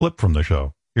clip from the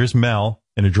show. Here's Mel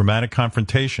in a dramatic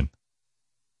confrontation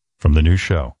from the new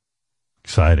show.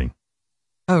 Exciting.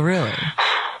 Oh, really? You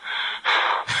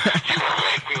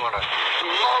make me want to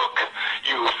smoke.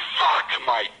 You fucked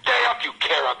my day up. You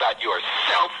care about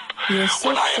yourself. You're so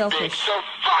when I am selfish. being so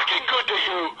fucking good to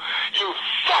you. You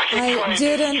fucking I crazy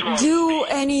didn't drunk. do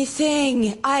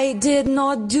anything. I did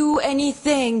not do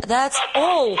anything. That's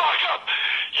all. Fuck up.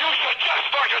 You should just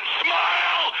fucking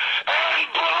smile and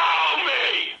blow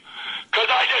me. Because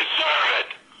I deserve it.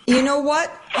 You know what?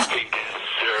 Fucking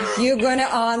deserve it. You're gonna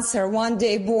answer one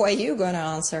day, boy. You're gonna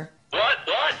answer. What?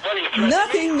 What? What are you threatening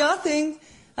Nothing, me? nothing.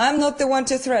 I'm not the one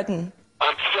to threaten.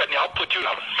 I'm threatening. I'll put you in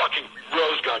a fucking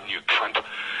rose garden, you cunt.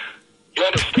 You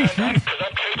understand that? Because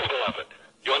I'm capable of it.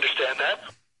 You understand that?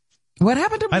 What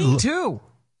happened to me, too?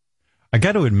 I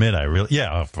got to admit,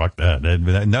 fuck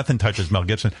that. Nothing touches Mel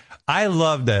Gibson. I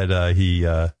love that he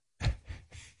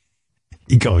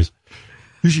goes,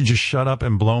 you should just shut up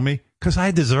and blow me because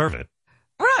I deserve it.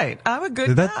 Right. I'm a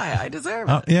good guy. I deserve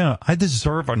it. Yeah, I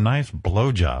deserve a nice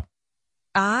blowjob.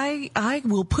 I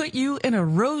will put you in a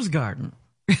rose garden.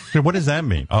 So what does that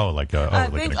mean? Oh, like I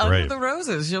like think in a under grave. the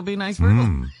roses, you'll be nice for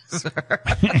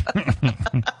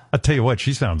I'll tell you what,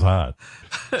 she sounds hot.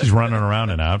 She's running around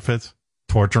in outfits,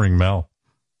 torturing Mel.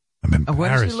 I'm embarrassed. What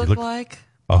does she look like?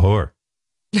 A whore.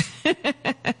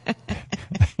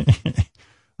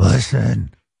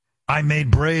 Listen, I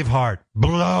made Braveheart.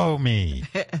 Blow me.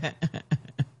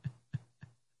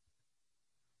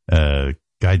 Guy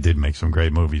did make some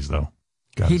great movies, though.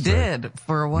 He did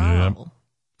for a while. Yeah.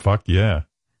 Fuck yeah.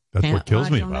 That's what kills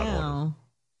me about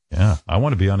it. Yeah, I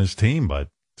want to be on his team, but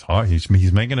it's hard. He's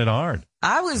making it hard.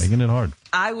 I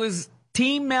was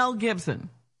Team Mel Gibson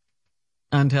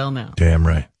until now. Damn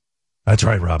right. That's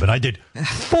right, Robin. I did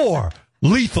 4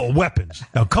 lethal weapons.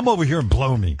 Now come over here and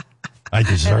blow me. I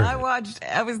deserve it.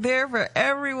 I was there for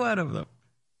every one of them.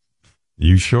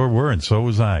 You sure were, and so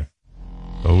was I.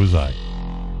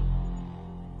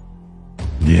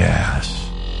 Yes.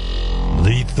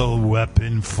 Lethal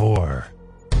Weapon 4.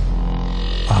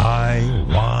 I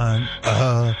want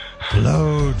a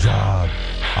blowjob.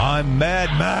 I'm Mad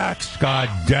Max, God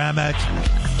damn it.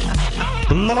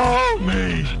 Blow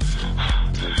me.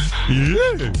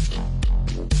 Yeah.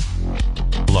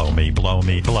 Blow me, blow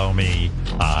me, blow me.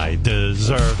 I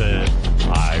deserve it.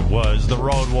 I was the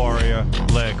road warrior.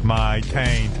 Lick my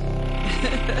taint.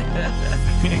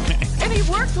 And he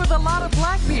worked with a lot of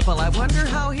black people. I wonder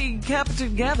how he kept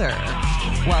together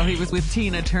while he was with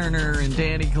Tina Turner and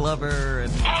Danny Glover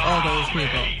and all those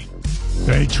people.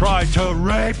 They tried to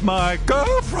rape my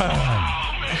girlfriend.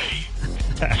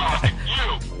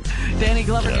 Danny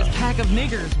Glover and his pack of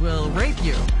niggers will rape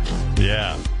you.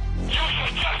 Yeah. You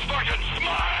should just fucking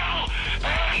smile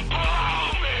and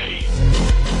blow me.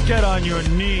 Get on your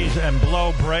knees and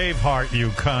blow Braveheart, you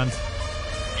cunt.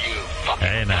 You fucking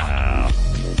Hey now.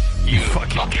 You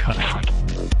fucking cunt.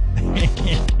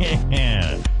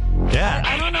 Yeah.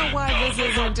 I don't know why this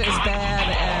isn't as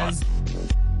bad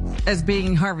as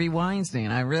being Harvey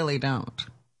Weinstein. I really don't.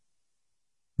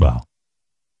 Well,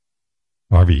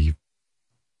 Harvey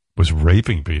was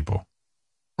raping people.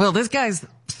 Well, this guy's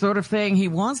sort of saying he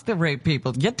wants to rape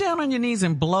people. Get down on your knees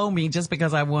and blow me just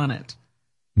because I want it.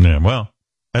 Yeah, well,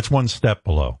 that's one step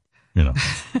below, you know.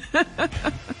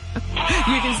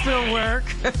 You can still work.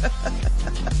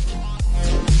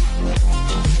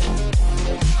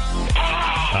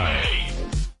 All right.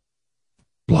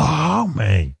 Blow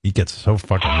me. He gets so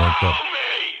fucking worked up.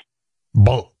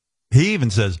 He even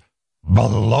says,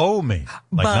 below me.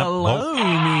 Like Below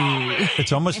me.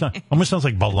 It's almost sounds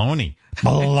like baloney.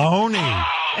 Baloney.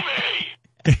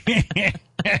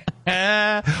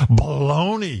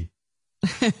 Baloney.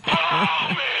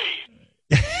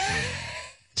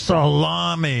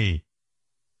 Salami.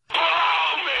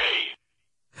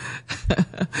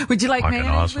 Would you like Fucking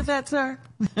mayonnaise awesome. with that, sir?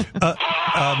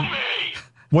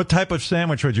 What type of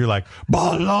sandwich would you like?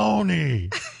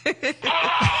 Baloney.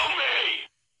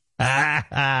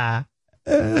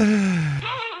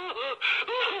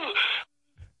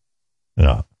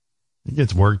 Yeah. He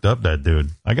gets worked up, that dude.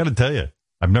 I got to tell you,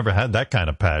 I've never had that kind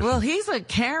of passion. Well, he's a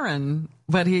Karen,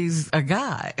 but he's a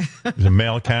guy. He's a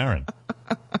male Karen.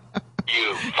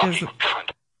 You fucking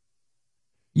cunt.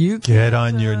 You Get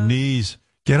on your knees.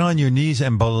 Get on your knees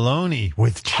and bologna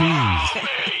with cheese.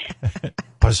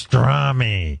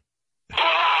 Pastrami.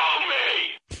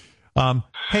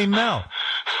 Hey, Mel.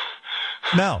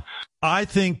 Mel, I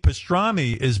think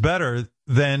pastrami is better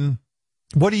than...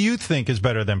 What do you think is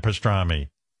better than pastrami?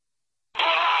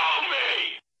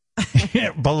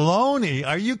 Bologna?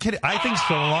 Are you kidding? I think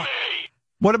salami.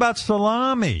 What about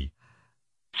salami?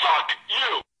 Fuck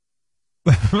you.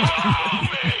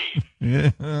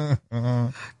 Yeah.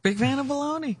 Big fan of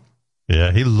bologna.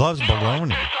 Yeah, he loves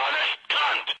bologna.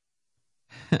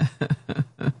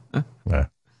 Yeah.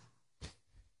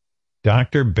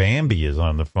 Dr. Bambi is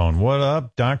on the phone. What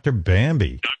up, Dr.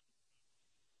 Bambi?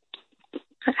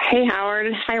 Hey,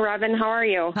 Howard. Hi, Robin. How are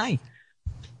you? Hi.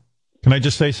 Can I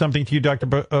just say something to you, Dr.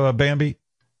 Bambi?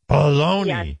 Baloney.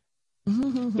 Yes.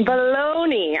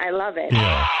 Baloney. I love it.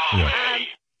 Yeah.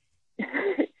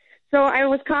 So I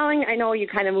was calling. I know you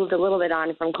kind of moved a little bit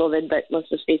on from COVID, but let's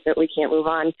just face it, we can't move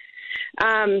on.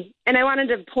 And I wanted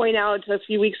to point out a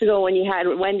few weeks ago when you had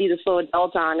Wendy, the slow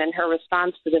adult, on and her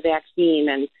response to the vaccine.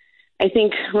 And I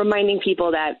think reminding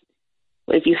people that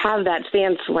if you have that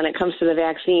stance when it comes to the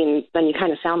vaccine, then you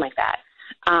kind of sound like that.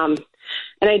 And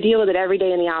I deal with it every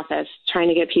day in the office, trying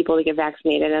to get people to get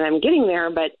vaccinated. And I'm getting there,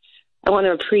 but I want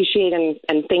to appreciate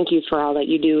and thank you for all that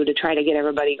you do to try to get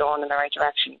everybody going in the right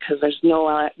direction, because there's no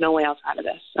way else out of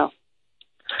this. So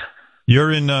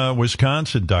you're in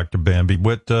Wisconsin, Dr. Bambi.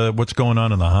 What's going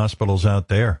on in the hospitals out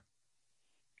there?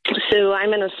 So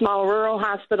I'm in a small rural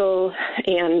hospital,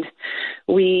 and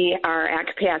we are at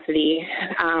capacity.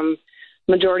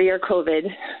 Majority are COVID,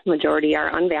 majority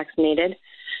are unvaccinated.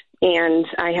 And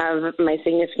I have my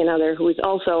significant other who is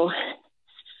also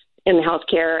in the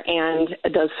healthcare and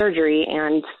does surgery.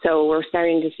 And so we're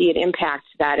starting to see it impact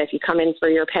that if you come in for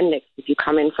your appendix, if you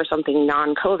come in for something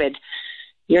non-COVID,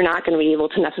 you're not going to be able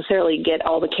to necessarily get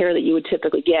all the care that you would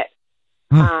typically get.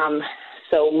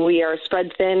 So we are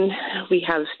spread thin. We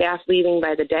have staff leaving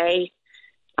by the day.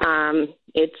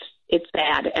 It's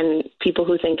bad. And people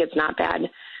who think it's not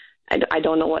bad, I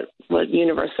don't know what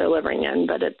universe they're living in,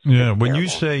 but it's when terrible. You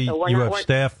say you have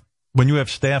staff, when you have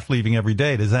staff leaving every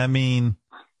day, does that mean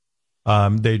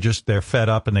they're fed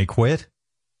up and they quit?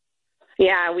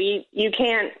 Yeah, you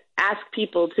can't ask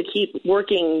people to keep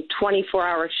working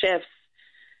 24-hour shifts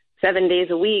 7 days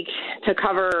a week to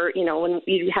cover, when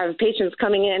you have patients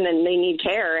coming in and they need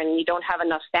care and you don't have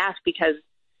enough staff, because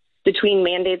between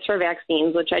mandates for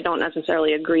vaccines, which I don't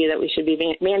necessarily agree that we should be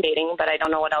mandating, but I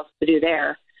don't know what else to do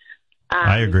there.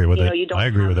 I agree with it. I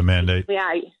agree with the mandate.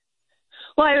 Yeah.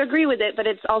 I agree with it, but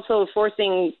it's also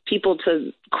forcing people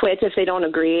to quit if they don't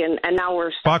agree. And now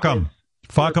we're fuck them,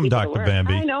 Dr.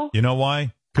 Bambi. I know. You know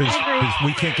why? Because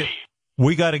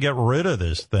we got to get rid of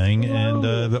this thing,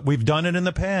 and we've done it in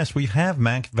the past. We have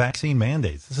vaccine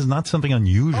mandates. This is not something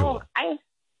unusual.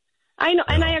 I know,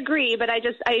 and I agree, but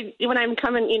when I'm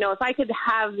coming, if I could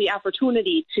have the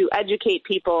opportunity to educate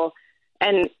people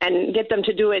and get them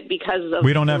to do it because of...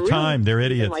 We don't have time. They're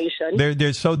idiots.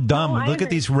 They're so dumb. No, Look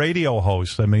at these radio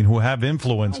hosts, who have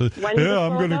influences. I'm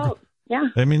going to... Yeah.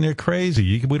 They're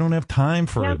crazy. We don't have time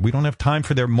for it. We don't have time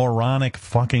for their moronic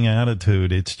fucking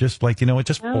attitude. It's just like,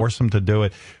 force them to do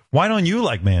it. Why don't you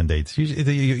like mandates?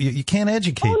 You can't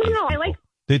educate these people.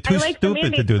 They're too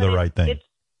stupid to do the right thing.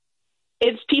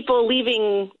 It's people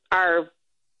leaving our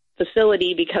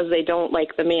facility because they don't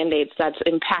like the mandates that's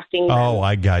impacting them. Oh,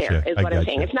 I got you. Is what I'm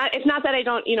saying. It's not that I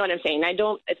don't, you know what I'm saying?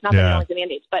 It's not that I don't like the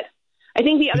mandates, but I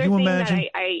think the other thing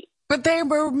that But they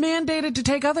were mandated to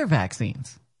take other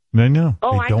vaccines. I know.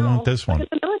 They don't want this one.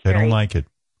 They don't like it.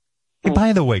 Hey,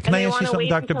 by the way, can I ask you something,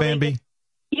 Dr. Bambi?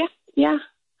 Yeah.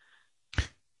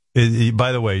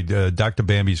 By the way, Dr.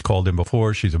 Bambi's called in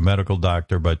before. She's a medical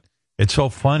doctor, but it's so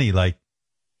funny. Like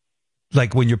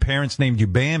when your parents named you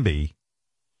Bambi,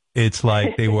 it's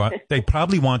like they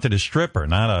probably wanted a stripper,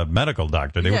 not a medical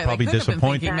doctor. They were probably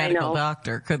disappointed. Medical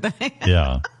doctor, could they?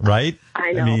 Yeah, right?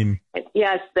 I know.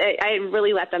 Yes, I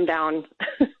really let them down.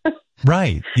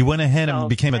 Right. You went ahead and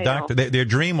became a doctor. Their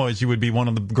dream was you would be one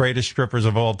of the greatest strippers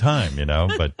of all time,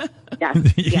 but...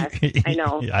 Yes, I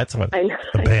know. That's what I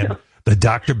know. The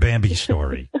Dr. Bambi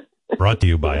story, brought to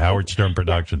you by Howard Stern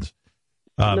Productions.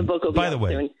 The book will be by the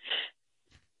way, soon.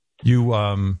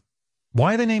 You...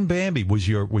 Why the name Bambi? Was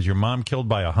your mom killed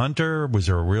by a hunter? Was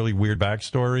there a really weird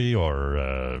backstory,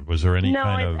 or was there any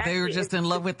kind of... They were just in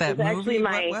love with that movie?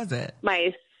 What was it?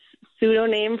 My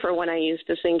pseudonym for when I used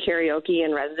to sing karaoke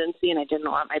in residency, and I didn't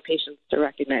want my patients to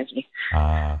recognize me.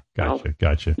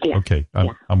 Gotcha. Yeah. Okay,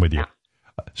 I'm with you. Yeah.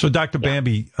 So, Dr.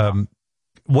 Bambi,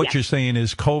 what you're saying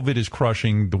is COVID is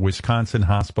crushing the Wisconsin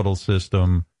hospital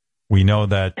system. We know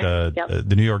that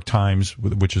the New York Times,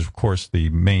 which is, of course, the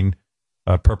main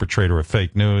perpetrator of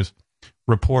fake news,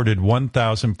 reported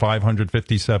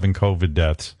 1,557 COVID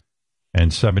deaths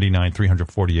and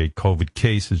 79,348 COVID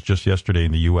cases just yesterday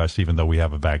in the U.S., even though we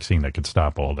have a vaccine that could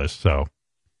stop all this. So,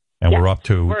 and we're up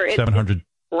to 700. It's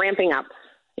ramping up.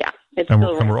 Yeah.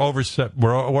 We're over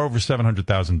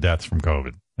 700,000 deaths from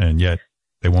COVID, and yet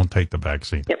they won't take the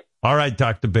vaccine. Yep. All right,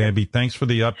 Dr. Bambi, thanks for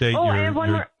the update. Oh, I have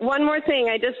one more thing.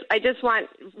 I just want,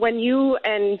 when you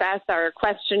and Beth are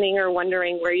questioning or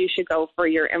wondering where you should go for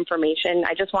your information,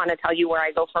 I just want to tell you where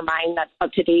I go for mine that's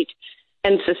up to date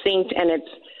and succinct, and it's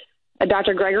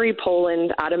Dr. Gregory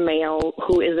Poland out of Mayo,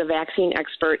 who is a vaccine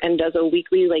expert and does a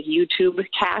weekly YouTube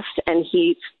cast, and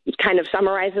he kind of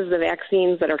summarizes the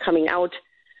vaccines that are coming out,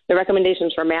 the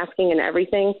recommendations for masking and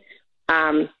everything.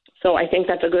 So I think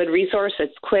that's a good resource.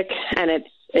 It's quick and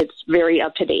it's very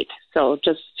up to date. So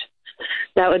just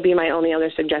that would be my only other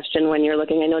suggestion when you're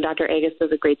looking. I know Dr. Agus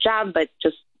does a great job, but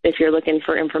just if you're looking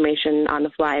for information on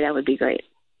the fly, that would be great.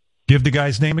 Give the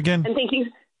guy's name again. And thank you.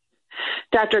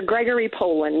 Dr. Gregory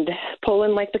Poland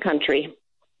like the country.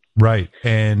 Right.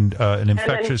 And an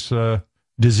infectious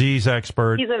disease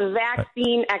expert. He's a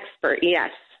vaccine expert, yes.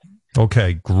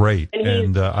 Okay, great.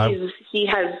 And he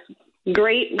has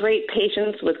great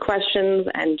patience with questions,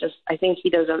 and just I think he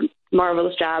does a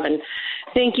marvelous job. And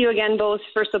thank you again both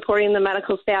for supporting the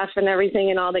medical staff and everything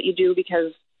and all that you do,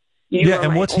 because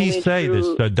and what's he say,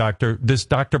 this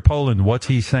Dr. Poland, what's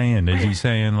he saying? Is he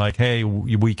saying hey,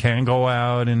 we can go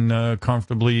out and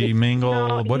comfortably mingle?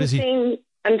 No, what is he saying?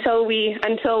 Until we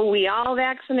all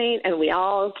vaccinate and we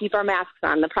all keep our masks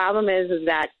on. The problem is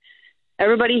that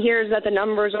everybody hears that the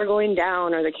numbers are going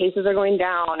down or the cases are going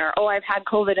down or, I've had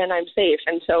COVID and I'm safe.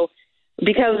 And so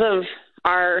because of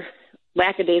our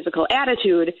lackadaisical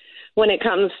attitude when it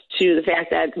comes to the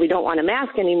fact that we don't want a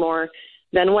mask anymore,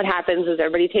 then what happens is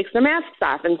everybody takes their masks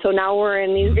off. And so now we're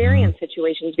in these variant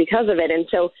situations because of it. And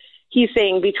so he's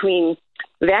saying between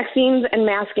vaccines and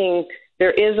masking,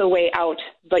 there is a way out,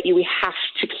 but we have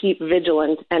to keep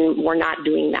vigilant, and we're not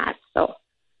doing that. So.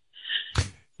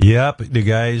 Yep, the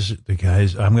guys,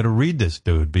 I'm going to read this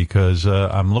dude because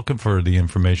I'm looking for the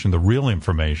information, the real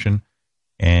information,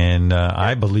 and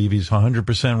I believe he's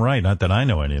 100% right. Not that I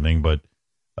know anything, but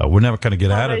we're never going to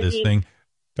get out of this thing.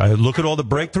 I look at all the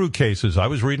breakthrough cases. I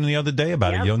was reading the other day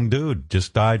about a young dude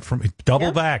just died from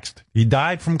double vaxxed. He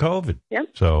died from COVID. Yep.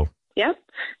 So.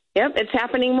 Yep, it's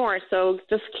happening more. So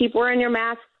just keep wearing your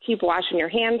mask, keep washing your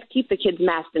hands, keep the kids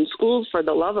masked in schools, for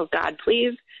the love of God,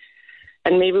 please.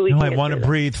 And maybe we can. I want to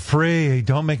breathe free.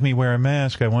 Don't make me wear a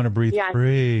mask. I want to breathe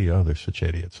free. Oh, they're such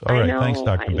idiots. All right. Thanks,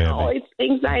 Dr. Bambi. It's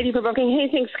anxiety provoking. Hey,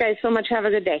 thanks, guys, so much. Have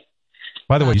a good day.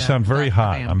 By the way, you sound very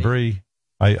hot. Bambi.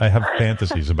 I have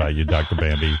fantasies about you, Dr.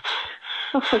 Bambi.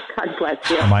 Oh, God bless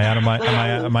you. Am I out of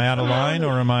am I out of line,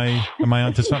 or am I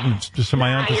onto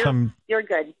something? You're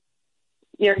good.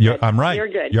 You're good. I'm right. You're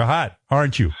good. You're hot,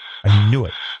 aren't you? I knew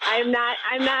it. I'm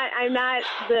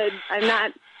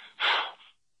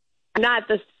not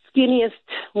the skinniest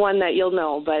one that you'll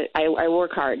know, but I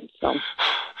work hard. So.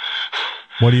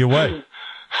 What do you weigh?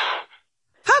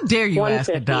 How dare you ask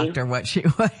a doctor what she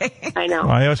weighs? I know.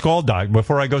 I ask all doctors.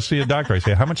 Before I go see a doctor, I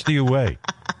say, how much do you weigh?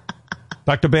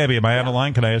 Dr. Bambi, am I out of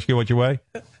line? Can I ask you what you weigh?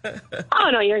 Oh,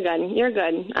 no, you're good. You're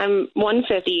good. I'm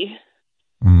 150.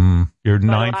 You're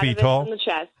 9 feet tall? In the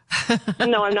chest.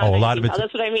 No, I'm not. A lot of it.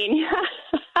 That's what I mean.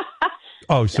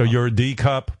 Oh, so you're a D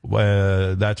cup.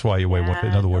 That's why you weigh one.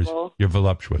 In other words, you're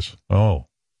voluptuous. Oh.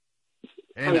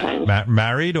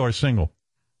 Married or single?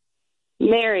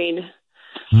 Married.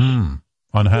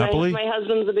 Unhappily? My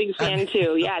husband's a big fan,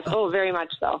 too. Yes. Oh, very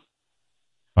much so.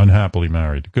 Unhappily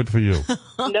married. Good for you.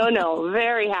 No.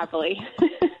 Very happily.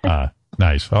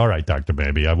 Nice. All right, Dr.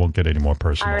 Bambi. I won't get any more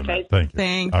personal. All right. Thank you.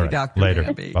 Thank you, Dr. Later.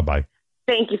 Bambi. Bye-bye.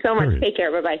 Thank you so much. Take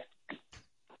care. Bye-bye.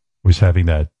 Was having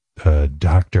that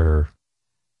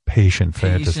doctor-patient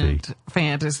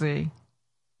fantasy.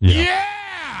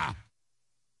 Yeah!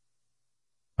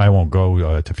 I won't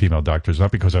go to female doctors,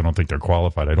 not because I don't think they're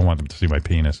qualified. I don't want them to see my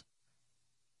penis.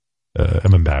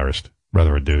 I'm embarrassed.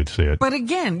 Rather a dude see it. But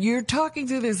again, you're talking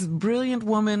to this brilliant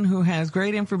woman who has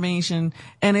great information,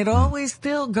 and it always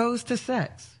still goes to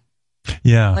sex.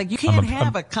 Yeah. Like, you can't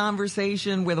have a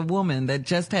conversation with a woman that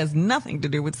just has nothing to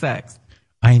do with sex.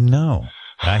 I know.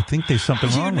 I think there's something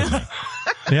wrong with me.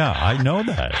 Yeah, I know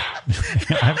that.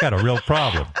 I've got a real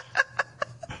problem.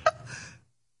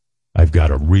 I've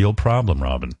got a real problem,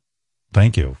 Robin.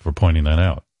 Thank you for pointing that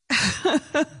out.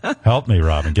 Help me,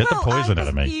 Robin. Get the poison out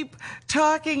of me. I keep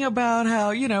talking about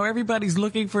how, everybody's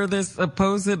looking for this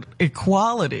supposed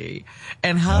equality.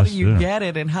 And how do you get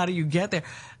it, and how do you get there?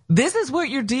 This is what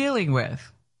you're dealing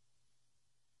with.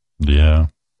 Yeah.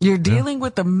 You're dealing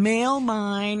with the male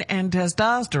mind and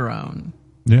testosterone.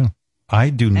 Yeah. I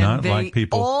do not like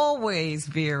people. They always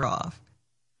veer off.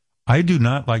 I do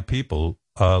not like people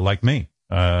like me.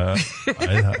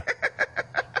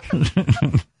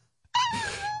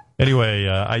 Anyway,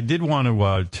 I did want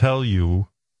to tell you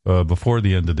before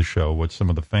the end of the show what some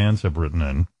of the fans have written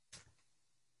in.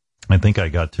 I think I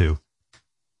got to.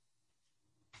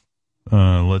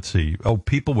 Let's see. Oh,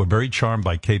 people were very charmed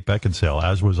by Kate Beckinsale,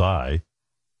 as was I.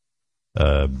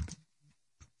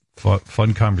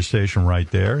 Fun conversation right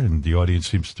there, and the audience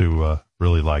seems to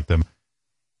really like them.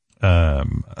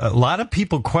 A lot of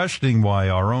people questioning why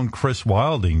our own Chris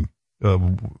Wilding,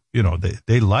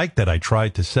 they like that I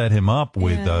tried to set him up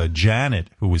with Janet,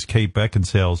 who was Kate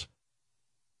Beckinsale's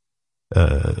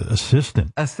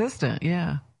assistant. Assistant,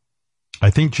 yeah. I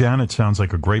think Janet sounds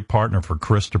like a great partner for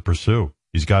Chris to pursue.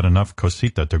 He's got enough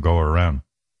cosita to go around.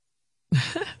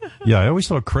 Yeah, I always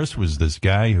thought Chris was this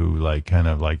guy who,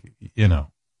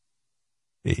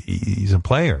 he's a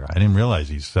player. I didn't realize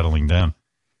he's settling down.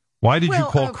 Why did you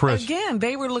call Chris? Again,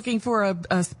 they were looking for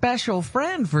a special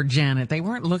friend for Janet. They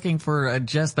weren't looking for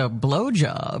just a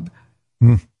blowjob.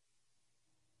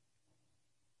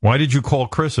 Why did you call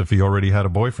Chris if he already had a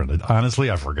boyfriend?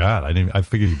 Honestly, I forgot. I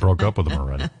figured he broke up with him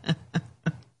already.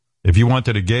 If you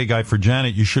wanted a gay guy for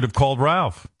Janet, you should have called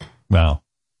Ralph. Well,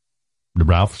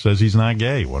 Ralph says he's not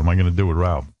gay. What am I going to do with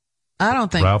Ralph? I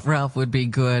don't think Ralph would be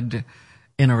good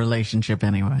in a relationship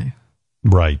anyway.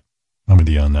 Right. I'm with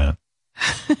you on that.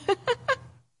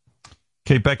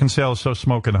 Kate Beckinsale is so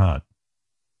smoking hot.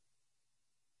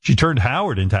 She turned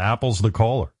Howard into Apple's The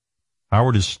Caller.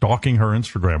 Howard is stalking her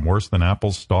Instagram worse than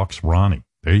Apple stalks Ronnie.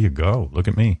 There you go. Look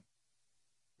at me.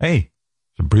 Hey,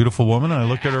 it's a beautiful woman, and I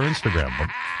looked at her Instagram. But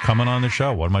coming on the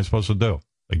show, what am I supposed to do?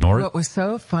 Ignore it? What was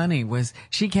so funny was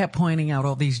she kept pointing out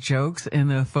all these jokes in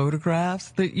the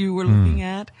photographs that you were looking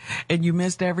at, and you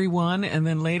missed every one. And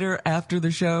then later, after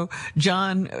the show,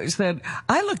 John said,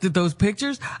 I looked at those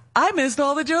pictures. I missed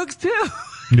all the jokes, too.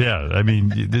 Yeah, I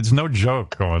mean, there's no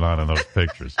joke going on in those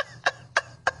pictures.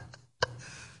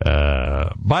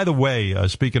 By the way,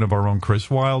 speaking of our own Chris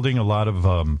Wilding, a lot of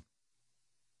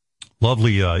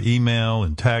lovely email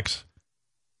and text.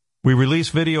 We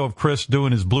released video of Chris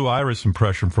doing his Blue Iris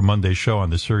impression for Monday's show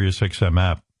on the SiriusXM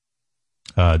app.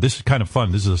 This is kind of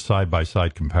fun. This is a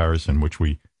side-by-side comparison, which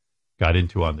we got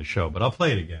into on the show. But I'll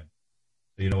play it again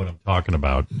so you know what I'm talking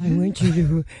about. I want you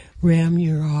to ram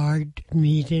your hard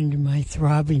meat into my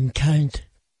throbbing cunt.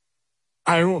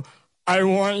 I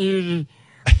want you to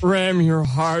ram your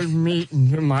hard meat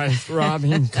into my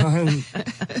throbbing cunt.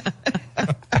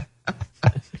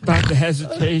 About the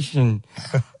hesitation.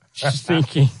 Just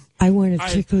thinking. I want to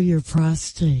tickle your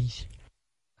prostate.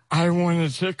 I want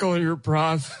to tickle your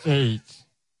prostate.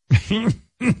 Yeah.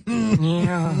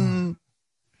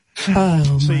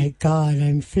 Oh, my God,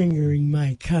 I'm fingering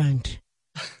my cunt.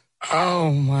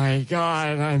 Oh, my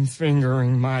God, I'm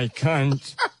fingering my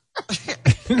cunt.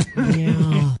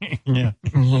 Yeah.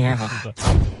 Yeah.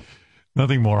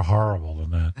 Nothing more horrible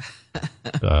than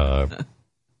that.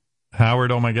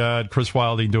 Howard, oh my God, Chris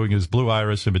Wilding doing his Blue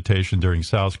Iris imitation during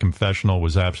Sal's confessional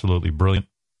was absolutely brilliant.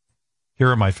 Here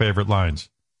are my favorite lines.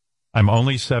 I'm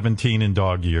only 17 in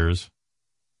dog years.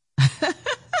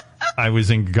 I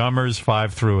was in Gummers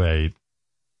 5 through 8.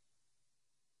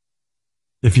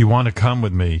 If you want to come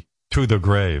with me to the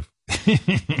grave.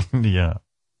 Yeah.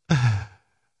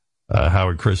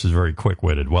 Howard Chris is very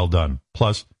quick-witted. Well done.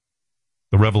 Plus,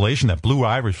 the revelation that Blue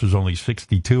Iris was only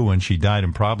 62 when she died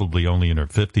and probably only in her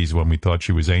 50s when we thought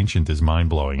she was ancient is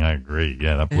mind-blowing. I agree.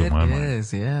 Yeah, that blew my mind. It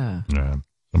is, yeah.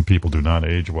 Some people do not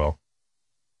age well.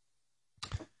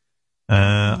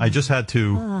 I just had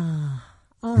to...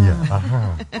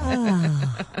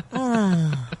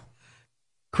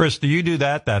 Chris, do you do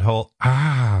that? That whole...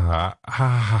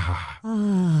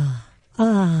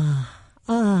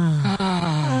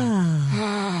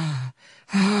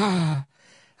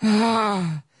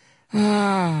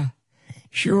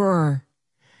 Sure.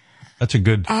 That's a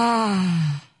good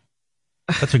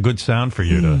sound for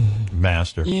you to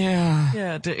master. Yeah.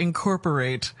 Yeah, to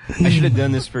incorporate. I should have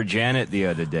done this for Janet the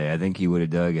other day. I think he would have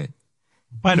dug it.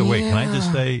 By the way, can I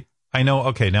just say, I know,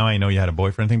 okay, now I know you had a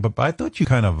boyfriend thing, but I thought you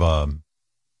kind of,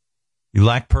 you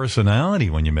lacked personality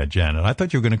when you met Janet. I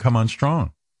thought you were going to come on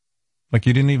strong. Like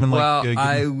you didn't even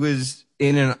I was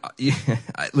in an,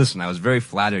 listen, I was very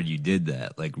flattered you did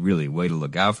that. Like really, way to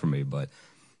look out for me. But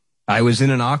I was in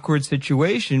an awkward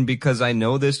situation because I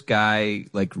know this guy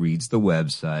like reads the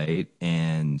website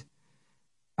and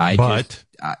but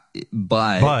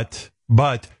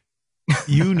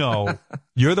you know,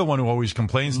 you're the one who always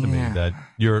complains to me that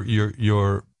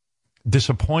your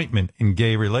disappointment in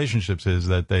gay relationships is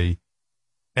that they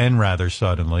end rather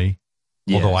suddenly.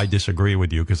 Yes. Although I disagree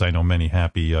with you because I know many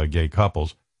happy gay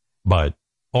couples. But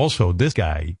also this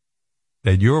guy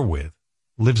that you're with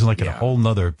lives in like a whole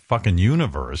nother fucking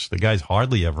universe. The guy's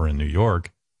hardly ever in New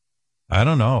York. I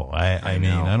don't know. I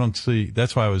mean, I don't see.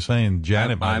 That's why I was saying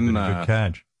Janet might have been a good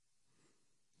catch.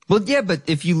 Well, yeah, but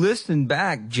if you listen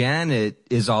back, Janet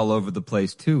is all over the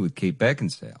place too with Kate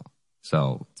Beckinsale.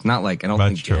 So it's not like I don't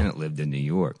think Janet lived in New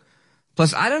York.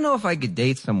 Plus, I don't know if I could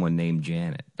date someone named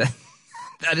Janet.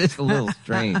 That is a little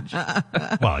strange.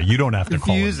 Well, you don't have to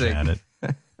call her Janet.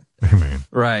 I mean,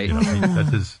 right. You know,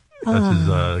 that's his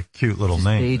cute little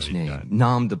name. Stage name,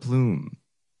 nom de plume.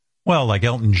 Well, like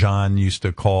Elton John used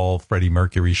to call Freddie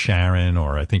Mercury Sharon,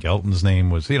 or I think Elton's name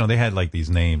was. You know, they had like these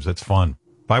names. That's fun.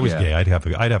 If I was gay, I'd have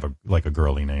a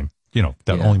girly name. You know,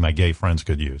 that only my gay friends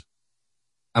could use.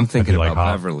 I'm thinking about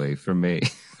Beverly for me.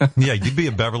 Yeah, you'd be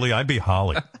a Beverly. I'd be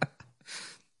Holly.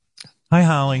 Hi,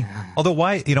 Holly. Although,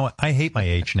 why? You know, I hate my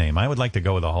H name. I would like to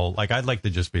go with a whole. Like, I'd like to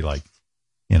just be like,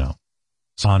 you know,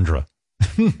 Sandra.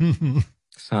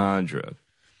 Sandra.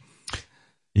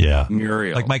 Yeah.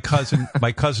 Muriel. Like my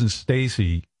cousin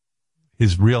Stacy,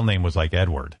 his real name was like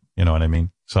Edward. You know what I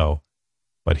mean? So,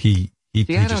 but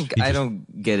I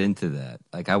don't get into that.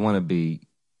 Like, I want to be,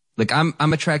 like,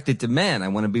 I'm attracted to men. I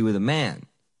want to be with a man.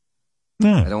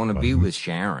 Yeah, I don't want to be with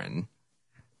Sharon.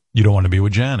 You don't want to be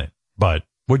with Janet. But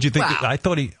what'd you think? Wow. I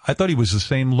thought he was the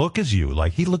same look as you.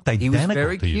 Like, he looked identical. He was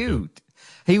very to cute. You.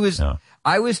 He was. Yeah.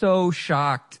 I was so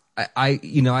shocked. I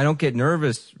don't get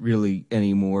nervous really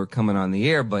anymore coming on the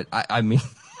air, but I mean,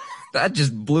 that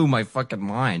just blew my fucking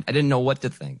mind. I didn't know what to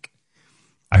think.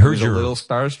 I heard you're a little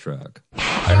starstruck.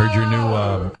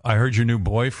 I heard your new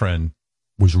boyfriend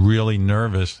was really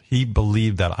nervous. He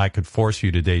believed that I could force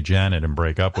you to date Janet and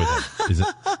break up with him.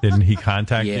 Didn't he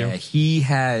contact you? Yeah, he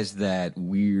has that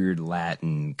weird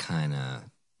Latin kind of,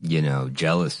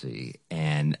 jealousy.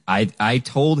 And I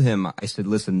told him, I said,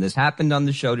 listen, this happened on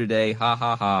the show today. Ha,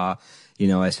 ha, ha.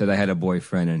 I said I had a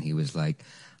boyfriend, and he was like,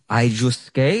 I just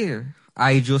scared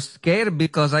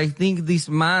because I think this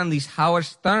man, this Howard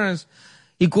Stearns,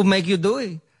 he could make you do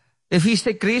it. If he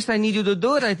said, Chris, I need you to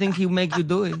do it, I think he'll make you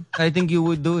do it. I think you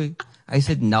would do it. I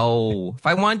said, no. If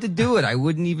I wanted to do it, I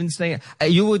wouldn't even say it.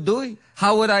 You would do it.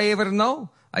 How would I ever know?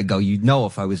 I go, you'd know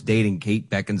if I was dating Kate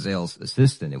Beckinsale's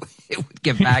assistant. It would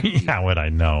get back to you. How would I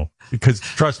know? Because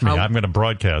trust me, I'm going to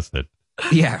broadcast it.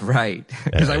 Yeah, right.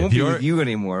 Because I won't be with you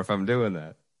anymore if I'm doing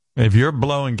that. If you're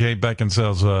blowing Kate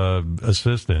Beckinsale's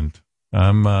assistant,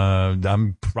 I'm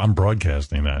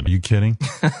broadcasting that. Are you kidding?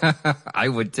 I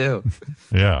would too.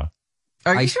 Yeah.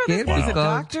 Are you sure that he's a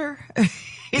doctor?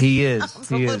 He is.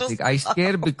 He is. I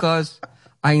scared because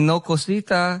I know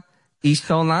Cosita is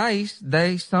so nice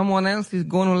that someone else is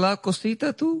going to love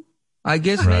Cosita too. I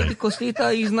guess maybe Cosita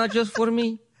is not just for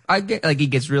me. He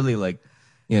gets really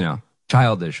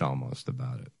childish almost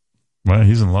about it. Well,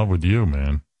 he's in love with you,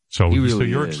 man. So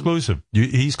you're is. Exclusive.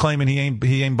 He's claiming he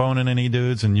ain't boning any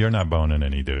dudes, and you're not boning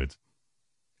any dudes.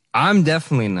 I'm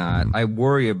definitely not. I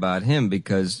worry about him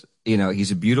because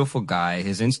he's a beautiful guy.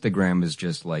 His Instagram is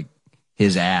just like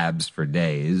his abs for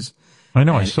days. I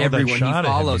know. I saw that shot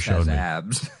of him. You showed me.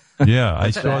 Abs. Yeah, I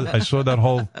saw that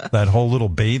whole little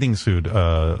bathing suit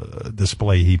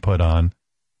display he put on.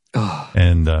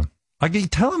 And I can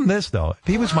tell him this though: if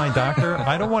he was my doctor,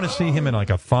 I don't want to see him in like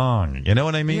a thong. You know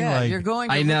what I mean? Yeah, like, you're going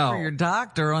to look for your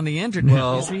doctor on the internet.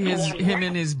 You see him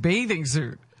in his bathing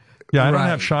suit. Yeah, I don't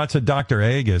have shots of Dr.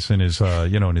 Agus in his,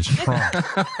 in his trunk.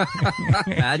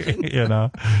 Imagine. Yeah,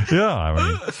 I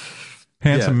mean,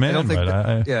 handsome man,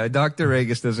 but Dr.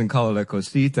 Agus doesn't call it a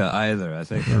cosita either. I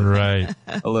think right,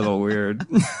 a little weird.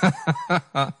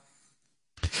 Okay,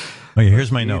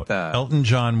 here's my note. Elton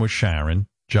John was Sharon.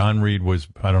 John Reed was,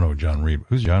 I don't know, John Reed.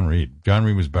 Who's John Reed? John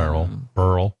Reed was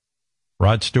Burl.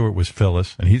 Rod Stewart was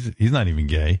Phyllis, and he's not even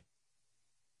gay.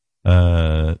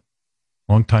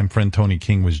 Longtime friend Tony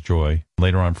King was Joy.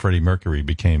 Later on, Freddie Mercury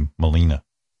became Melina.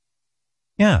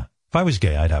 Yeah, if I was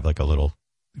gay, I'd have like a little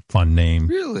fun name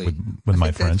with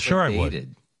my friends. Sure, I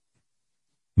would.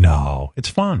 No, it's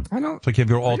fun. I know. It's like you have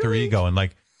your alter ego and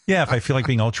like, yeah, if I feel like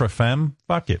being ultra femme,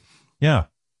 fuck it. Yeah.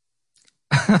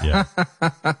 Yeah.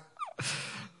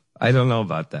 I don't know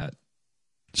about that.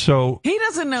 So he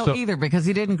doesn't know either because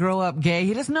he didn't grow up gay.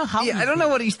 He doesn't know how. Yeah, I don't know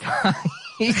what he's talking.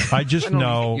 I just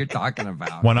know what you're talking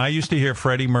about. When I used to hear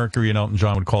Freddie Mercury and Elton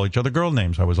John would call each other girl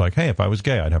names, I was like, hey, if I was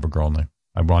gay, I'd have a girl name.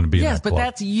 I want to be in that club. But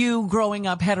that's you growing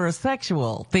up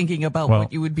heterosexual, thinking about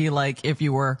what you would be like if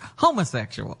you were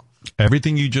homosexual.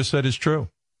 Everything you just said is true.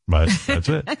 But that's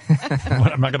it.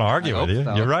 I'm not going to argue with you.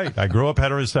 So. You're right. I grew up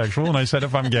heterosexual, and I said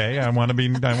if I'm gay, I want to be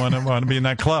in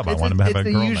that club. I want to have a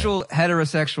girl name. It's the usual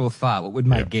heterosexual thought. What would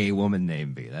my gay woman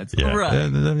name be? That's right.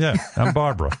 Yeah, I'm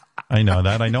Barbara. I know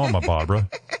that. I know I'm a Barbara.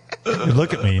 You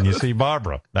look at me and you see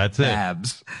Barbara. That's it.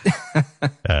 Abs. All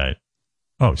right.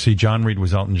 Oh, see, John Reed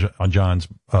was Elton John's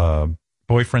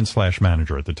boyfriend /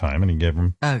 manager at the time, and he gave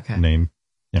him a name.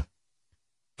 Yeah.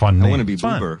 Fun name. I want to be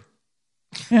Boober.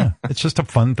 Yeah, it's just a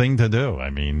fun thing to do. I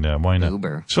mean, why not?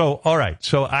 Uber. So, all right.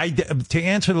 So to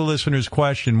answer the listener's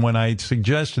question, when I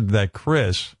suggested that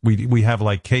Chris, we have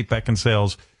like Kate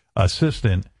Beckinsale's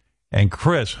assistant and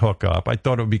Chris hook up, I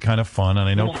thought it would be kind of fun. And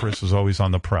I know Chris is always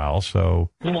on the prowl. So,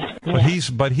 but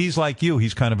he's like you.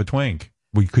 He's kind of a twink.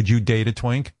 Could you date a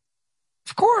twink?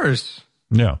 Of course.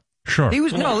 Yeah, sure. He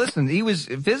was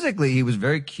physically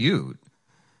very cute.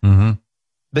 Mm-hmm.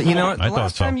 But you know what? The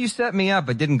last time you set me up,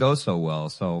 it didn't go so well.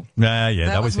 So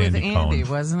that was with Andy Andy, Cohen,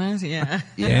 wasn't it? Yeah.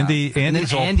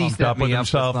 Andy's all pumped up with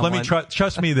himself. Let me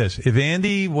trust me this: if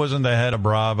Andy wasn't the head of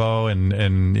Bravo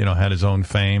and had his own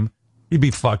fame, he'd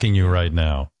be fucking you right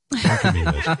now. Look me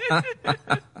this.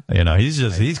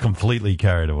 He's completely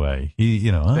carried away. I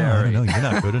don't know, you're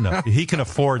not good enough. He can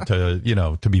afford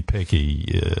to be picky.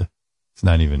 It's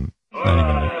not even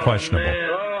questionable.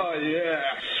 Oh yeah,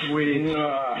 sweet.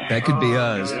 That could be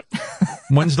us.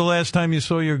 When's the last time you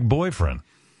saw your boyfriend?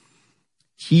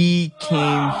 He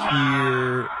came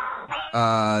here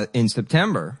in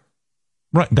September.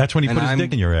 Right. That's when he put his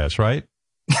dick in your ass, right?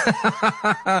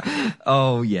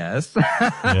 Oh, yes.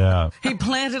 Yeah. He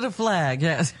planted a flag,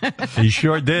 yes. He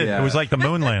sure did. Yeah. It was like the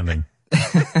moon landing.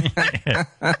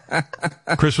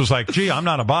 Chris was like, gee, I'm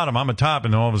not a bottom, I'm a top.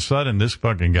 And all of a sudden, this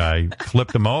fucking guy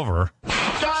flipped him over,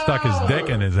 stuck his dick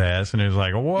in his ass, and he was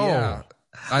like, whoa. Yeah.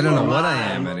 I don't know what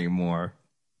I am anymore.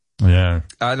 Yeah.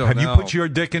 I don't know. Have you put your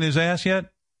dick in his ass yet?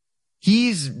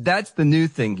 That's the new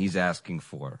thing he's asking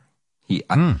for. Oh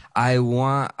my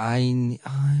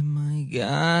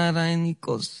God, I need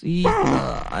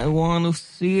cosita. I want to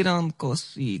sit on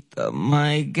cosita.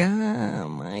 My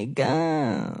God.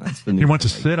 That's the new He wants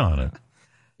to thing. sit on it.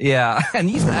 Yeah. And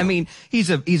he's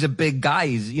a big guy.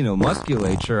 He's,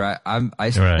 musculature. Right. I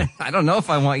don't know if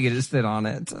I want you to sit on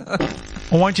it.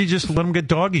 Well, why don't you just let him get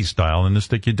doggy style and just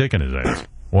stick your dick in his ass?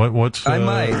 What's I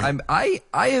might.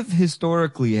 I have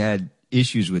historically had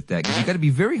issues with that because you got to be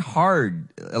very hard.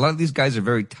 A lot of these guys are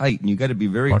very tight, and you got to be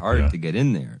very hard to get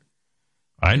in there.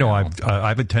 I know.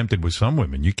 I've attempted with some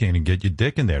women. You can't even get your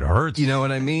dick in there. It hurts. You know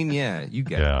what I mean? Yeah, you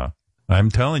get it. Yeah. I'm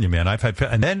telling you, man.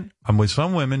 And then I'm with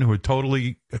some women who are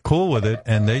totally cool with it,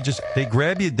 and they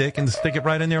grab your dick and stick it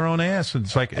right in their own ass.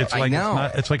 It's like it's like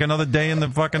another day in the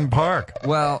fucking park.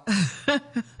 Well,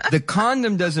 the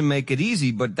condom doesn't make it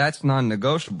easy, but that's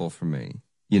non-negotiable for me.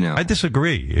 I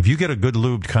disagree. If you get a good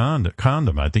lubed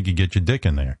condom, I think you get your dick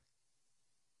in there.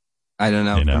 I don't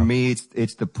know. For me,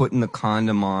 it's the putting the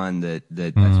condom on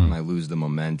that's when I lose the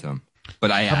momentum.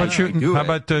 But how about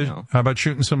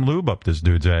shooting some lube up this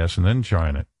dude's ass and then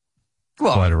trying it?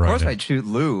 Well, of course I'd shoot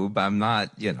lube. I'm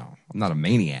not a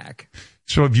maniac.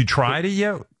 So have you tried it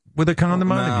yet with a condom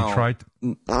on? No. Have you tried?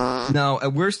 No,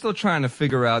 we're still trying to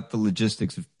figure out the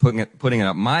logistics of putting it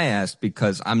up my ass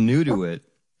because I'm new to it.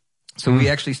 So we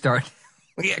actually started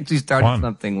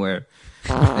something where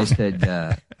I said,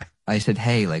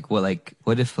 hey,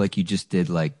 what if you just did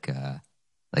un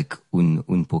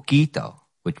poquito,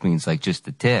 which means just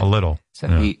a tip. A little. So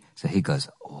he goes,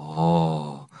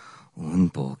 oh, un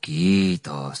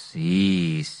poquito,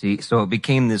 sí. So it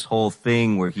became this whole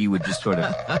thing where he would just sort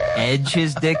of edge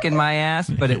his dick in my ass,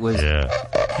 but it was, hey,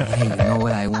 you know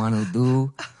what I want to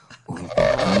do? Un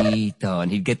poquito.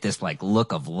 And he'd get this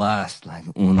look of lust,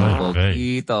 un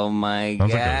poquito, my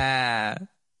God.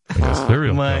 Like a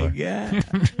serial my killer.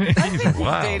 God.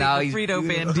 Wow. Dating Frito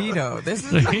Bandito. This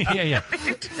is yeah.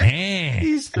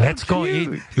 Hey, let's go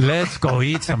eat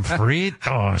some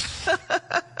Fritos.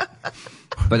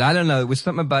 But I don't know. It was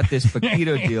something about this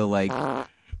poquito deal.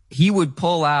 He would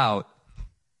pull out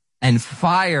and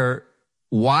fire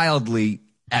wildly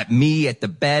at me at the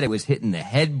bed. It was hitting the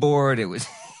headboard. It was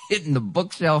hitting the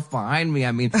bookshelf behind me.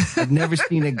 I mean, I've never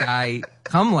seen a guy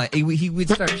come he would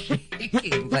start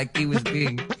shaking like he was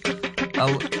being.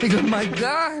 He goes, my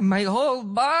God, my whole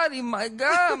body, my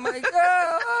God.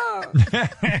 Wow,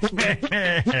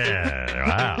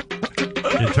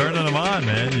 you're turning them on,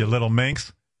 man. You little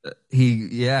minx.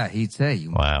 He'd say,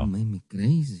 you wow. made me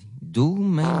crazy. Do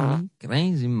make me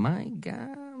crazy, my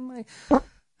God,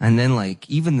 And then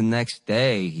even the next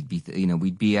day, he'd be,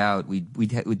 we'd be out, we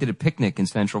did a picnic in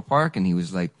Central Park, and he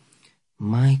was like,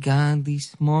 my God,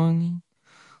 this morning,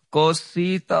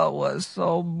 Cosita was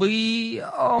so big,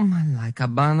 like a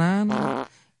banana.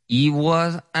 He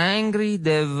was angry,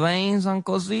 the veins on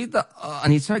Cosita,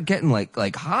 and he'd start getting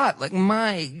hot,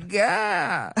 my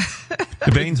God.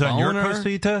 The veins on your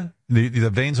Cosita? The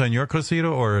veins on your Cosita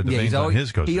or the veins on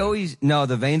his Cosita?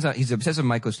 The veins on, he's obsessed with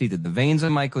my Cosita. The veins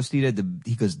on my Cosita,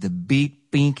 he goes, the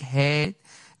big pink head,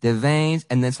 the veins.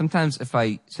 And then sometimes if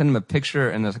I send him a picture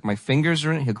and there's my fingers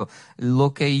are in it, he'll go,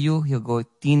 look at you. He'll go,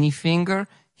 teeny finger.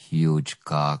 huge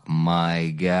cock. My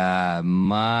God.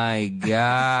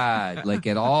 Like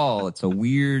at all. It's a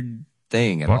weird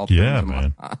thing. At all yeah,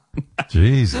 man.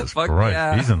 Jesus Christ.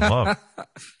 Yeah. He's in love.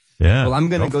 Yeah. Well, I'm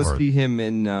going to go see him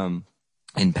in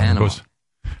Panama.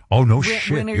 Oh, no shit.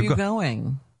 When are you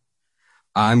going?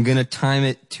 I'm going to time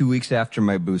it 2 weeks after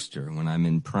my booster when I'm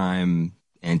in prime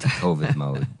anti-COVID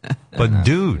mode. But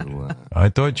dude, I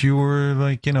thought you were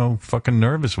like, fucking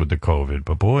nervous with the COVID,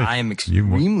 but boy. I am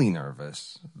extremely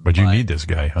nervous. But you need this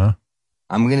guy, huh?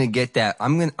 I'm going to get that.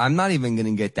 I'm not even going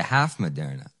to get the half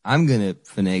Moderna. I'm going to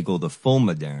finagle the full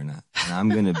Moderna, and I'm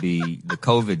going to be the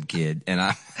COVID kid, and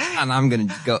I'm going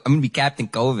to be Captain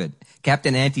COVID,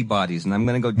 Captain Antibodies, and I'm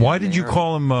going to go. Why did you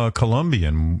call him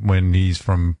Colombian when he's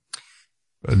from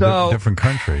a different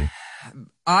country?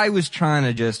 I was trying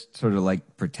to just sort of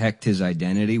like protect his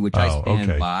identity, which I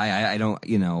stand by. I don't,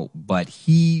 but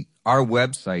our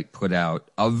website put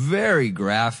out a very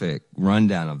graphic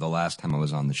rundown of the last time I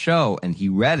was on the show, and he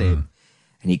read it,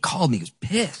 and he called me. He was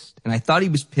pissed, and I thought he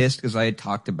was pissed because I had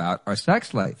talked about our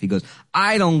sex life. He goes,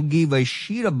 I don't give a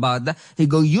shit about that. He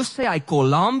goes, you say I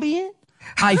Colombian?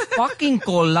 I fucking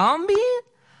Colombian?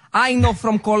 I know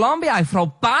from Colombia. I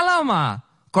from Panama.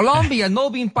 Colombia, no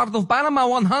being part of Panama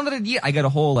 100 years. I got a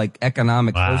whole like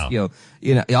economic socio,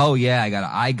 oh yeah,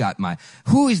 I got my,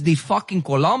 who is the fucking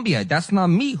Colombia? That's not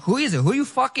me. Who is it? Who are you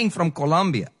fucking from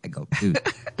Colombia? I go, dude,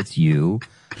 it's you.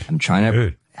 I'm trying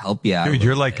to help you out. Dude,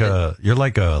 you're like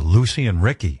a Lucy and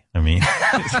Ricky. I mean,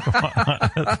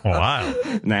 it's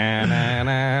wild. Na, na,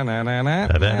 na, na, na, na,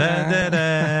 da, da, da,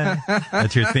 da.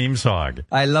 That's your theme song.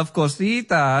 I love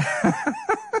Cosita.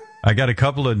 I got a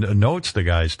couple of notes the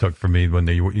guys took from me when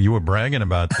you were bragging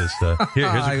about this. Here's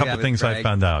a couple of things I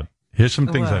found out. Here's some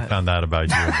things I found out about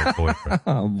you and your boyfriend.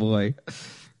 Oh, boy.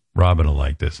 Robin will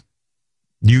like this.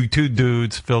 You two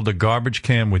dudes filled a garbage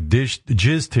can with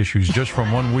jizz tissues just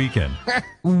from one weekend.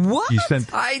 What? He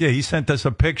sent us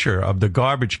a picture of the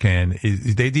garbage can.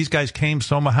 These guys came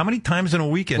so much. How many times in a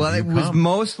weekend? Well, it was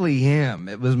mostly him.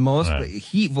 It was mostly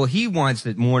he wants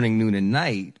it morning, noon, and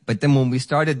night. But then when we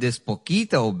started this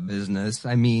poquito business,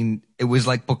 I mean, it was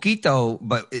like poquito,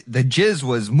 but the jizz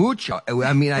was mucho.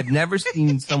 I mean, I've never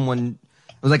seen someone.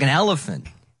 It was like an elephant.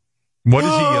 What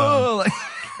is he?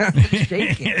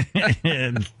 Shaking.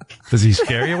 Does he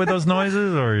scare you with those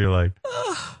noises, or are you like?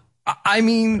 I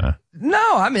mean,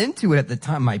 no, I'm into it at the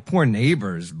time. My poor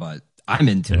neighbors, but I'm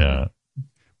into it.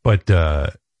 But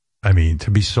I mean,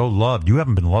 to be so loved, you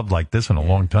haven't been loved like this in a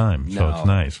long time, so it's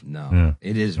nice. No,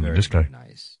 it is very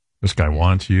nice. This guy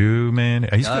wants you, man.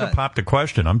 He's gonna pop the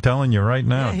question. I'm telling you right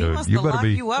now, dude. You better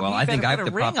be. Well, I think I have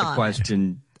to pop the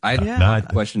question. I have to put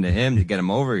the question to him to get him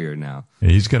over here now.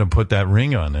 He's going to put that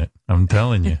ring on it. I'm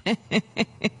telling you.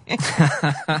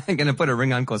 I'm going to put a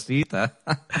ring on Cosita.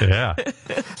 Yeah.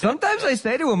 Sometimes I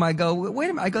say to him, I go, wait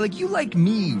a minute. I go, like, you like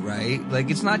me, right? Like,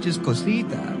 it's not just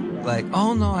Cosita. Like,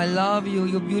 oh, no, I love you.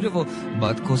 You're beautiful.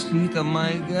 But Cosita,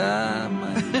 my God.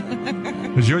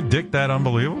 Is your dick that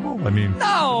unbelievable? I mean.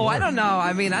 No, I don't know.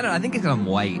 I mean, I think it's I'm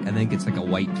white. I think it's like a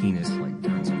white penis, like,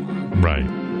 turns him on. Right.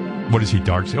 What is he,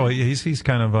 dark? Oh, he's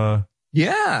kind of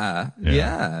Yeah.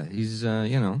 He's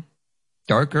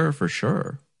darker for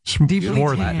sure.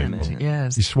 Swarthy.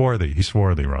 Yes. He's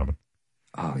swarthy, Robin.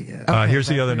 Oh yeah. Here's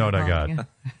the other note I got.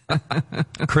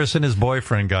 Chris and his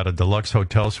boyfriend got a deluxe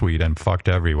hotel suite and fucked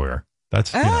everywhere.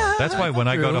 That's that's why when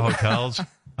I go to hotels,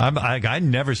 I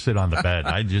never sit on the bed.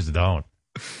 I just don't.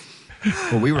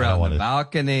 Well, we were out on the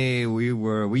balcony. We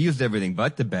used everything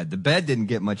but the bed. The bed didn't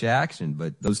get much action,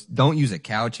 but don't use a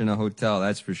couch in a hotel.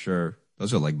 That's for sure.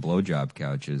 Those are like blowjob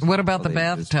couches. What about the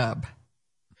bathtub?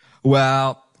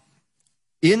 Well,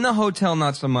 in the hotel,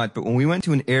 not so much, but when we went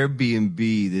to an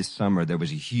Airbnb this summer, there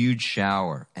was a huge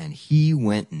shower and he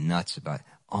went nuts about it.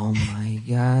 Oh my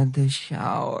God, the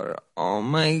shower. Oh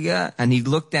my God. And he'd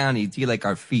look down, he'd see like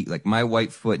our feet, like my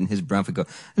white foot and his brown foot go,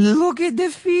 look at the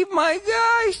feet, my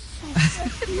guys.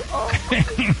 Oh my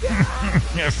God.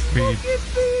 Your feet.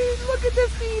 Look at the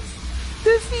feet.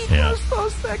 The feet are so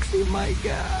sexy, my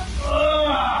God.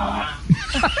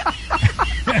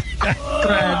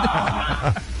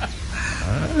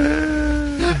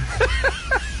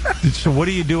 So what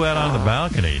do you do out on the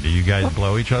balcony? Do you guys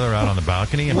blow each other out on the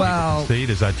balcony and people can see?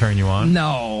 Does that turn you on?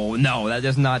 No, that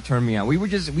does not turn me on.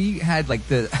 We had like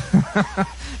the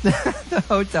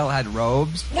hotel had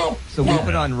robes. So we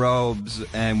put on robes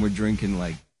and we're drinking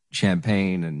like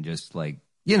champagne and just like,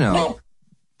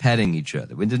 petting each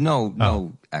other. There's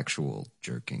no actual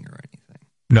jerking or anything.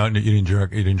 No, you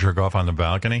didn't jerk off on the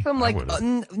balcony? I'm like,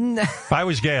 if I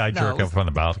was gay, I'd jerk off on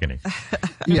the balcony.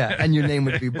 Yeah, and your name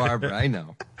would be Barbara, I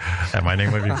know. And my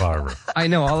name would be Barbara. I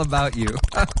know all about you.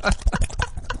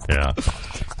 Yeah.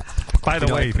 By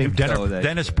the way, if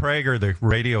Dennis Prager, the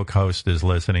radio host, is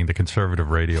listening, the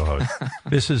conservative radio host,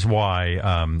 this is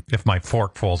why if my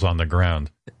fork falls on the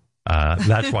ground,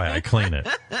 that's why I clean it.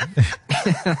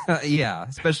 Yeah,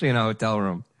 especially in a hotel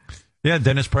room. Yeah,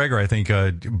 Dennis Prager, I think,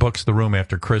 books the room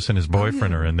after Chris and his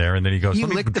boyfriend are in there, and then he goes, You let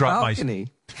me licked the drop balcony.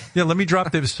 let me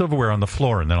drop the silverware on the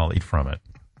floor, and then I'll eat from it.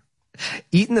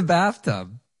 Eat in the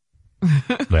bathtub.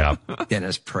 Yeah.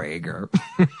 Dennis Prager.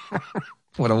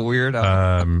 What a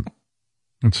weirdo.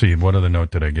 Let's see, what other note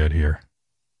did I get here?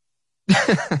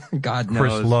 God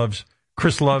knows.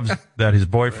 Chris loves that his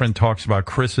boyfriend talks about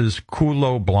Chris's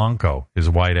culo blanco, his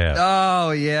white ass.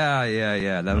 Oh,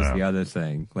 yeah. That was the other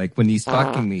thing. Like, when he's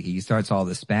fucking me, he starts all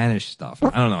the Spanish stuff. I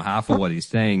don't know half of what he's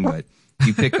saying, but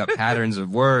you pick up patterns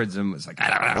of words, and it's like,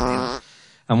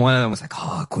 and one of them was like,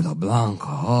 oh, culo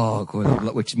blanco,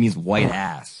 which means white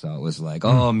ass. So it was like,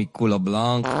 oh, mi culo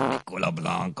blanco, culo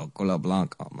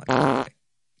blanco. I'm like, okay.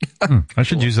 I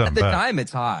should use that. At the time,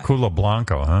 it's hot. Culo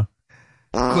blanco, huh?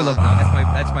 Culo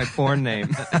blanco. That's my porn name.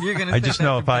 You're gonna I just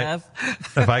know if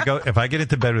I get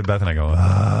into bed with Beth and I go,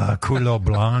 culo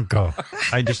blanco,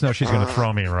 I just know she's going to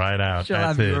throw me right out. She'll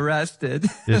have you arrested.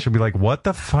 Yeah, she'll be like, what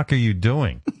the fuck are you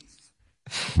doing?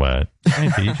 But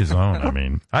to each his own. I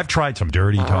mean, I've tried some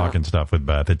dirty talk and stuff with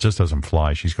Beth. It just doesn't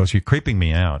fly. She goes, you're creeping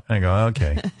me out. I go,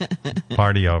 okay,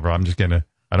 party over. I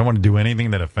don't want to do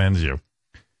anything that offends you.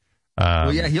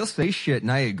 Well, yeah, he'll say shit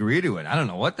and I agree to it. I don't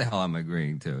know what the hell I'm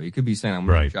agreeing to. He could be saying, I'm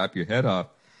going to chop your head off.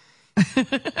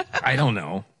 I don't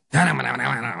know. See?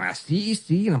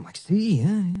 And I'm like, see,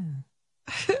 yeah.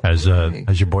 Has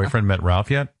your boyfriend met Ralph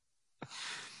yet?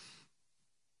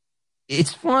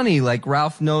 It's funny, like,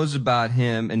 Ralph knows about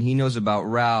him and he knows about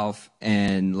Ralph.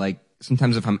 And, like,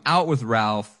 sometimes if I'm out with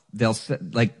Ralph, I'll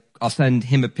send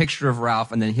him a picture of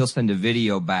Ralph and then he'll send a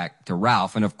video back to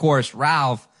Ralph. And, of course,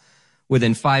 Ralph,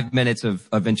 within 5 minutes of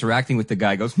interacting with the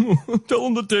guy, goes, tell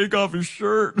him to take off his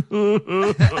shirt.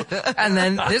 And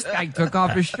then this guy took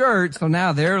off his shirt. So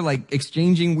now they're like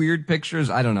exchanging weird pictures.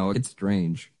 I don't know. It's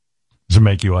strange. Does it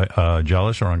make you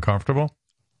jealous or uncomfortable?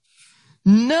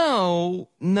 No,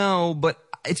 but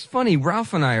it's funny.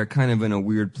 Ralph and I are kind of in a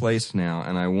weird place now.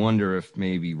 And I wonder if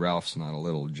maybe Ralph's not a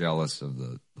little jealous of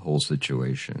the whole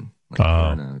situation. Like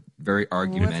we're in a very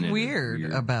argumentative. What's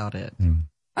weird about it?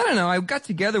 I don't know. I got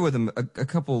together with him a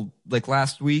couple, like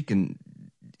last week, and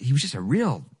he was just a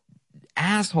real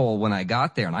asshole when I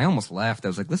got there, and I almost left. I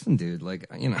was like, listen, dude, like,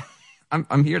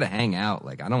 I'm here to hang out.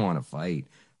 Like, I don't want to fight.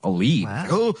 I'll leave. Wow.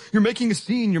 Like, oh, you're making a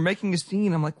scene.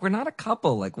 I'm like, we're not a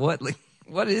couple. Like, what? Like,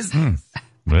 what is this?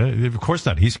 Well, of course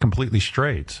not. He's completely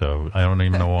straight, so I don't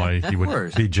even know why he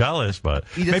would be jealous, but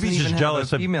maybe he's just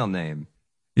jealous of female name.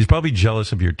 He's probably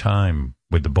jealous of your time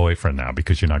with the boyfriend now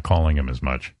because you're not calling him as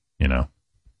much,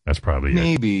 That's probably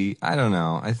maybe. I don't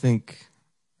know. I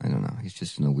don't know. He's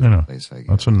just in a weird place, I guess.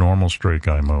 That's a normal straight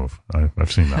guy move.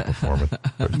 I've seen that before.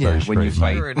 But when you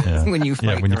fight. When you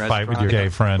fight with your gay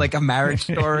friend. Like a marriage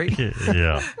story.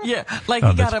 Yeah. Yeah, like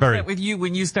he got upset with you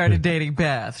when you started dating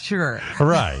Beth. Sure.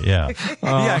 Right, yeah. He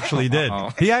actually did.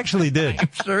 He actually did. I'm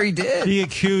sure he did. He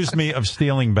accused me of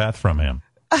stealing Beth from him.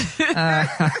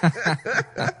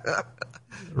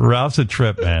 Ralph's a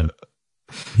trip, man.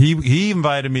 He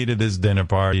invited me to this dinner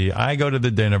party. I go to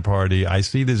the dinner party. I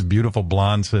see this beautiful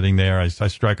blonde sitting there. I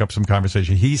strike up some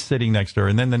conversation. He's sitting next to her.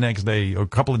 And then the next day, or a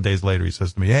couple of days later, he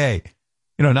says to me, hey,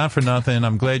 not for nothing.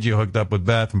 I'm glad you hooked up with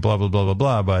Beth and blah, blah, blah, blah,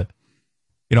 blah. But,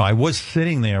 I was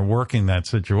sitting there working that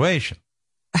situation.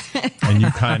 And you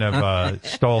kind of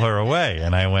stole her away.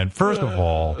 And I went, first of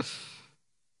all,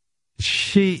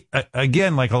 she,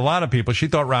 again, like a lot of people, she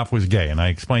thought Ralph was gay. And I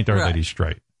explained to her that he's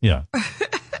straight. Yeah.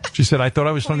 She said, I thought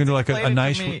I was talking to like a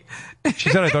nice, she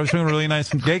said, I thought I was talking to a really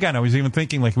nice gay guy. And I was even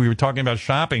thinking like we were talking about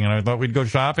shopping and I thought we'd go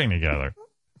shopping together.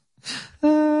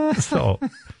 So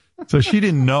she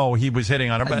didn't know he was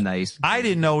hitting on her, but nice. I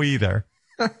didn't know either.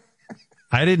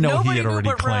 I didn't know he had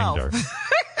already claimed her.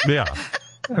 Yeah.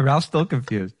 Ralph's still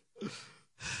confused.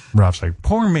 Ralph's like,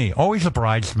 poor me, always a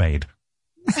bridesmaid.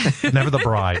 Never the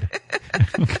bride.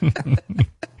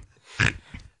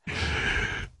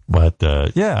 But,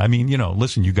 I mean,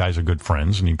 listen, you guys are good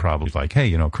friends, and he probably like,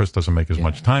 hey, Chris doesn't make as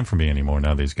much time for me anymore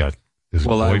now that he's got his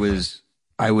boyfriend.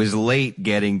 I was late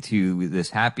getting to this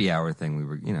happy hour thing. We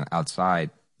were, outside,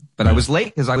 but I was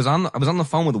late because I was on the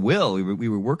phone with Will. We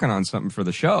were working on something for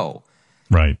the show.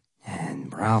 Right.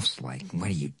 And Ralph's like, what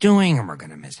are you doing? And we're going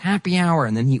to miss happy hour.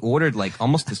 And then he ordered, like,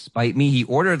 almost to spite me, he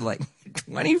ordered like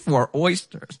 24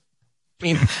 oysters.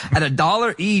 mean, at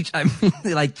 $1 each, I mean,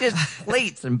 like just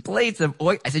plates and plates of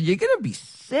oil. I said, you're going to be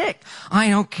sick. I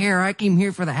don't care. I came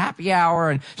here for the happy hour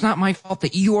and it's not my fault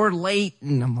that you're late.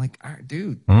 And I'm like, all right,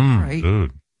 dude. All right.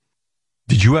 Dude.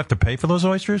 Did you have to pay for those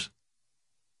oysters?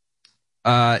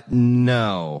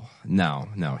 No.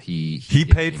 He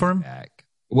paid for them? Back.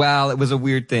 Well, it was a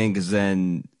weird thing because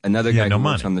then another guy who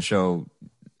works on the show,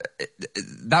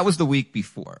 that was the week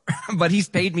before, but he's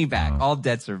paid me back. All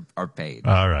debts are paid.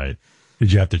 All right.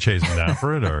 Did you have to chase him down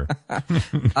for it or?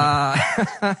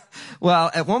 Well,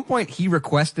 at one point he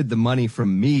requested the money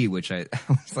from me, which I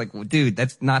was like, well, dude,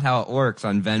 that's not how it works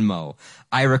on Venmo.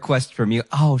 I request from you.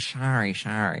 Oh,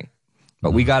 sorry.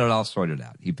 But we got it all sorted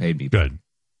out. He paid me back. Good.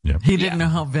 Yeah. He didn't know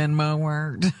how Venmo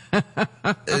worked.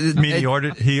 I mean, he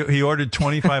ordered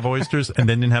 25 oysters and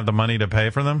then didn't have the money to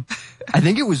pay for them? I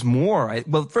think it was more.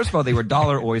 Well, first of all, they were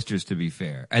 $1 oysters, to be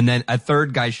fair. And then a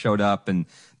third guy showed up and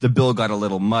the bill got a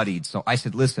little muddied. So I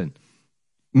said, listen,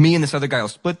 me and this other guy will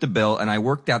split the bill. And I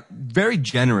worked out very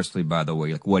generously, by the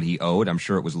way, like what he owed. I'm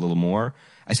sure it was a little more.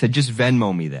 I said, just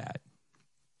Venmo me that.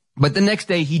 But the next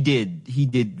day he did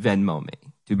Venmo me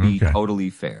to be totally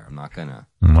fair. I'm not gonna.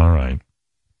 All right.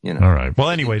 You know. All right.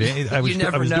 Well, anyway, I was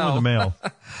doing the mail.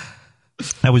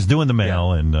 I was doing the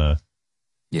mail, and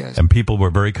yes, and people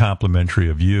were very complimentary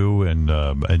of you and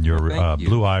your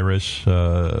Blue Iris.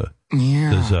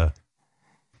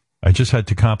 I just had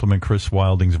to compliment Chris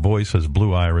Wilding's voice as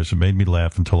Blue Iris. It made me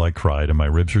laugh until I cried, and my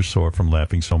ribs are sore from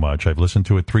laughing so much. I've listened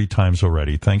to it 3 times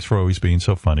already. Thanks for always being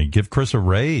so funny. Give Chris a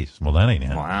raise. Well, that ain't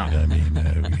happening. Wow. I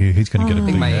mean, he's going to get a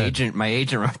big head. My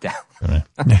agent wrote down.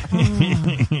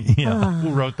 Who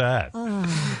wrote that?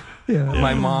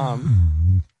 My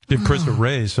mom. Give Chris a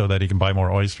raise so that he can buy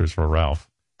more oysters for Ralph.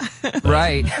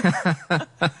 Right.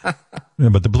 Yeah,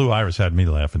 but the Blue Iris had me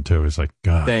laughing too. It's like,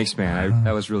 God. Thanks, man.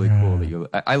 That was really cool that you.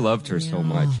 I loved her so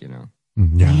much, you know.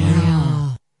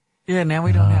 Yeah. Now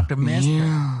we don't have to miss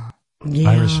her.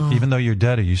 Iris, even though you're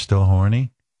dead, are you still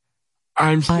horny?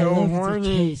 I'm so I love horny.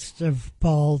 the taste of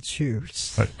ball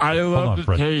juice. I love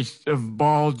the taste of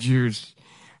ball juice.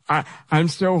 I'm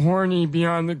so horny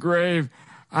beyond the grave.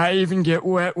 I even get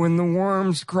wet when the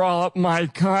worms crawl up my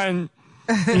cunt.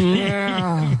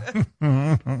 Yeah.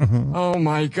 Oh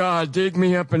my God, dig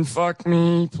me up and fuck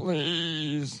me,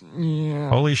 please. Yeah.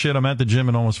 Holy shit, I'm at the gym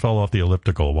and almost fell off the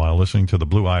elliptical while listening to the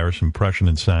Blue Iris impression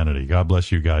insanity. God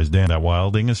bless you guys. Dan, that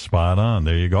Wilding is spot on.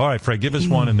 There you go. All right, Fred, give us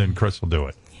one and then Chris will do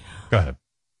it. Go ahead.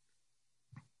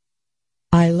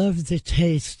 I love the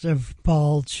taste of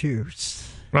ball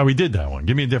juice. Well, we did that one.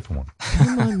 Give me a different one.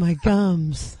 Come on, my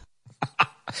gums.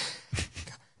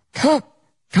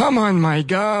 Come on, my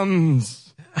gums.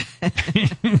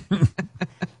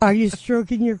 Are you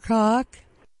stroking your cock?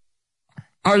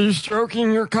 Are you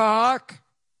stroking your cock?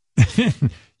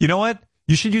 You know what?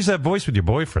 You should use that voice with your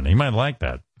boyfriend. He might like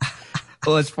that.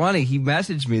 Well, it's funny. He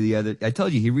messaged me I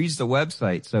told you, he reads the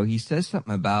website. So he says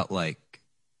something about like,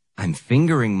 I'm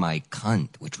fingering my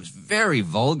cunt, which was very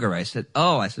vulgar. I said,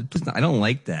 please, no, I don't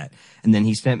like that. And then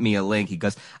he sent me a link. He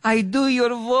goes, I do your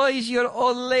voice, your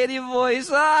old lady voice.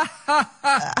 He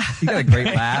got a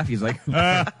great laugh. He's like,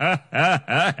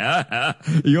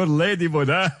 your lady voice.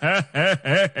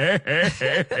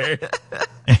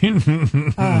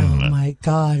 Oh, my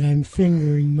God, I'm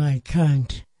fingering my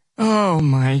cunt. Oh,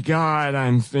 my God,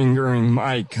 I'm fingering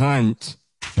my cunt.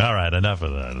 All right, enough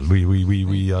of that. We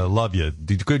love you.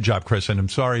 Good job, Chris, and I'm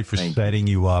sorry for setting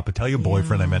you up. Tell your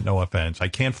boyfriend I meant no offense. I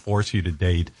can't force you to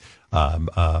date. He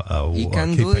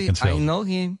can do it. I know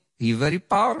him. He's very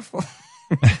powerful.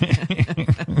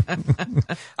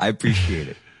 I appreciate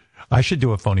it. I should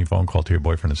do a phony phone call to your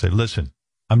boyfriend and say, listen,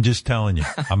 I'm just telling you,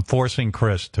 I'm forcing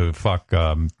Chris to fuck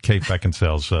Kate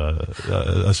Beckinsale's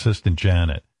assistant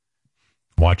Janet.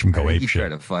 Watch him go apeshit. He tried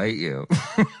to fight you.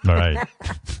 All right.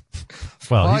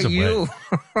 Well, he's a you.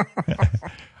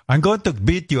 I'm going to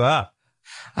beat you up.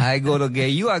 I go to get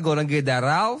you. I go to get that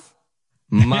Ralph.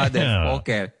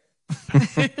 Motherfucker.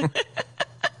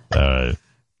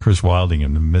 Chris Wilding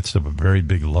in the midst of a very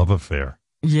big love affair.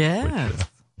 Yeah.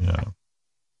 Yeah.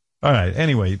 All right.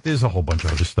 Anyway, there's a whole bunch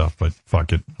of other stuff, but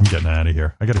fuck it. I'm getting out of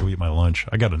here. I got to go eat my lunch.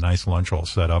 I got a nice lunch all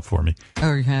set up for me.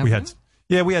 Oh, you have?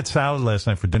 We had salad last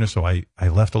night for dinner, so I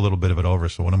left a little bit of it over.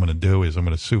 So what I'm going to do is I'm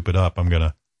going to soup it up. I'm going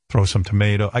to throw some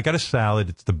tomato. I got a salad.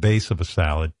 It's the base of a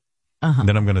salad. And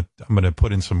then I'm going to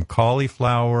put in some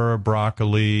cauliflower,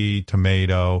 broccoli,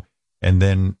 tomato, and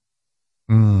then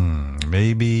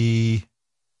maybe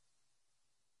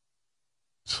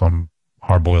some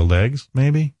hard-boiled eggs,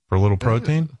 maybe for a little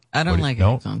protein. I don't like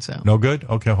eggs on salad. No good?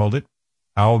 Okay, hold it.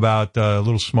 How about a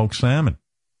little smoked salmon?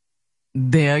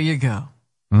 There you go.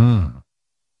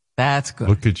 That's good.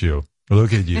 Look at you.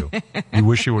 Look at you. You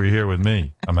wish you were here with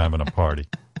me. I'm having a party.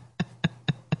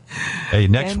 Hey,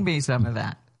 next. Send me some of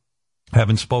that.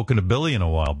 Haven't spoken to Billy in a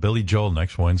while. Billy Joel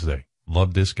next Wednesday.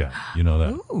 Love this guy. You know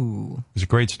that. Ooh. He's a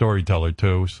great storyteller,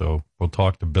 too. So we'll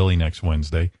talk to Billy next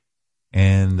Wednesday.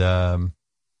 And,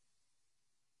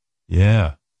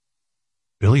 yeah.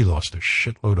 Billy lost a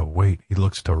shitload of weight. He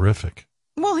looks terrific.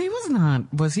 Well, he was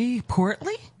not. Was he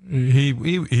portly?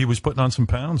 He was putting on some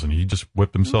pounds, and he just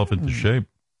whipped himself into shape.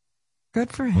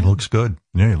 Good for him. He looks good.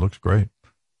 Yeah, he looks great.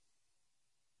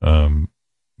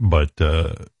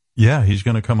 Yeah, he's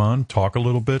going to come on, talk a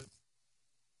little bit,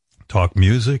 talk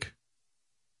music.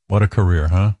 What a career,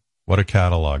 huh? What a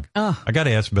catalog. I got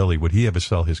to ask Billy, would he ever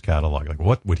sell his catalog? Like,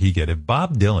 what would he get? If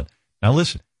Bob Dylan, now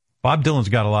listen, Bob Dylan's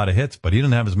got a lot of hits, but he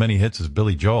didn't have as many hits as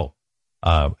Billy Joel.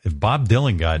 If Bob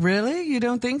Dylan got... Really? You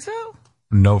don't think so?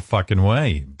 No fucking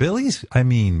way. Billy's, I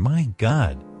mean, my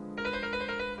God.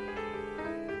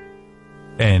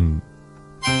 And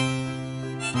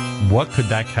what could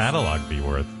that catalog be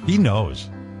worth? He knows.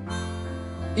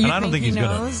 You and I don't think he he's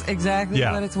knows gonna, exactly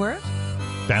what it's worth?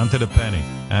 Down to the penny.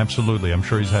 Absolutely. I'm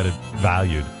sure he's had it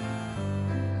valued.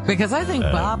 Because I think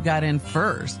Bob got in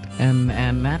first, and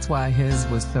that's why his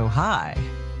was so high.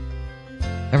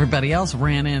 Everybody else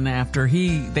ran in after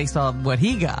they saw what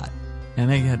he got, and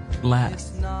they got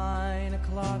less. I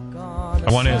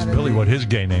want to ask Billy what his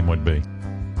gay name would be.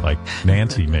 Like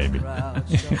Nancy, maybe. I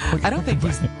don't think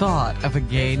he's thought of a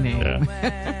gay name.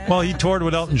 Yeah. Well, he toured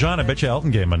with Elton John. I bet you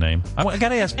Elton gave him a name. I got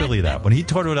to ask Billy that. When he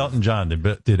toured with Elton John,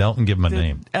 did Elton give him a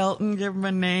name? Elton give him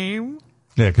a name?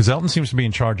 Yeah, because Elton seems to be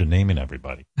in charge of naming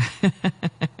everybody.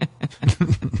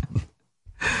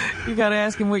 You got to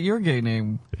ask him what your gay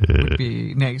name would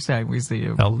be next time we see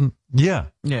him. Elton? Yeah.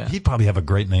 Yeah. He'd probably have a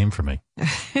great name for me.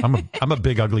 I'm a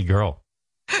big, ugly girl,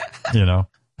 you know?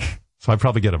 So I'd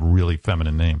probably get a really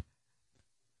feminine name.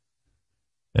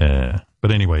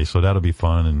 But anyway, so that'll be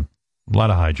fun and a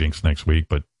lot of hijinks next week.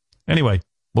 But anyway,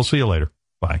 we'll see you later.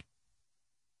 Bye.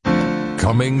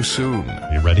 Coming soon.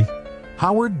 You ready?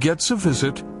 Howard gets a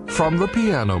visit from the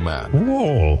Piano Man.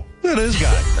 Whoa, look at this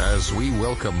guy. As we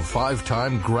welcome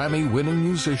 5-time Grammy-winning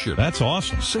musician. That's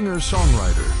awesome.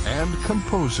 Singer-songwriter and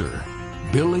composer,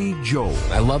 Billy Joel.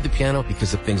 I love the piano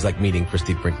because of things like meeting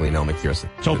Christy Brinkley and Elle Macpherson.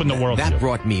 It's opened the world to That you.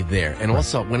 brought me there. And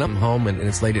also, when I'm home and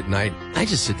it's late at night, I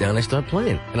just sit down and I start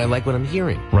playing. And I like what I'm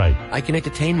hearing. Right. I can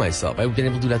entertain myself. I've been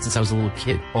able to do that since I was a little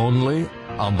kid. Only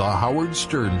on The Howard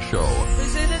Stern Show. They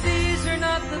say that these are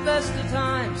not the best of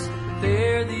times.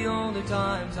 They're the only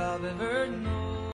times I've ever known.